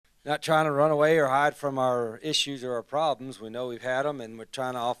not trying to run away or hide from our issues or our problems. We know we've had them, and we're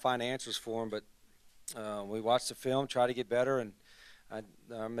trying to all find answers for them. But we watch the film, try to get better, and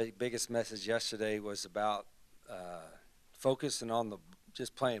our biggest message yesterday was about focusing on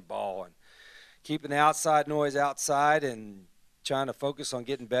just playing ball and keeping the outside noise outside and trying to focus on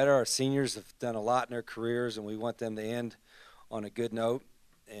getting better. Our seniors have done a lot in their careers, and we want them to end on a good note.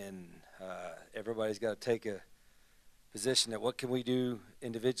 And everybody's got to take a position that what can we do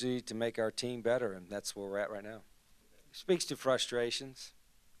individually to make our team better, and that's where we're at right now. It speaks to frustrations.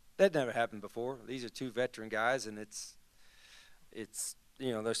 That never happened before. These are two veteran guys, and it's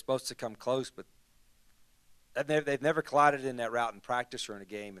they're supposed to come close, but they've never collided in that route in practice or in a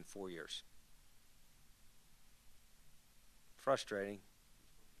game in 4 years. Frustrating.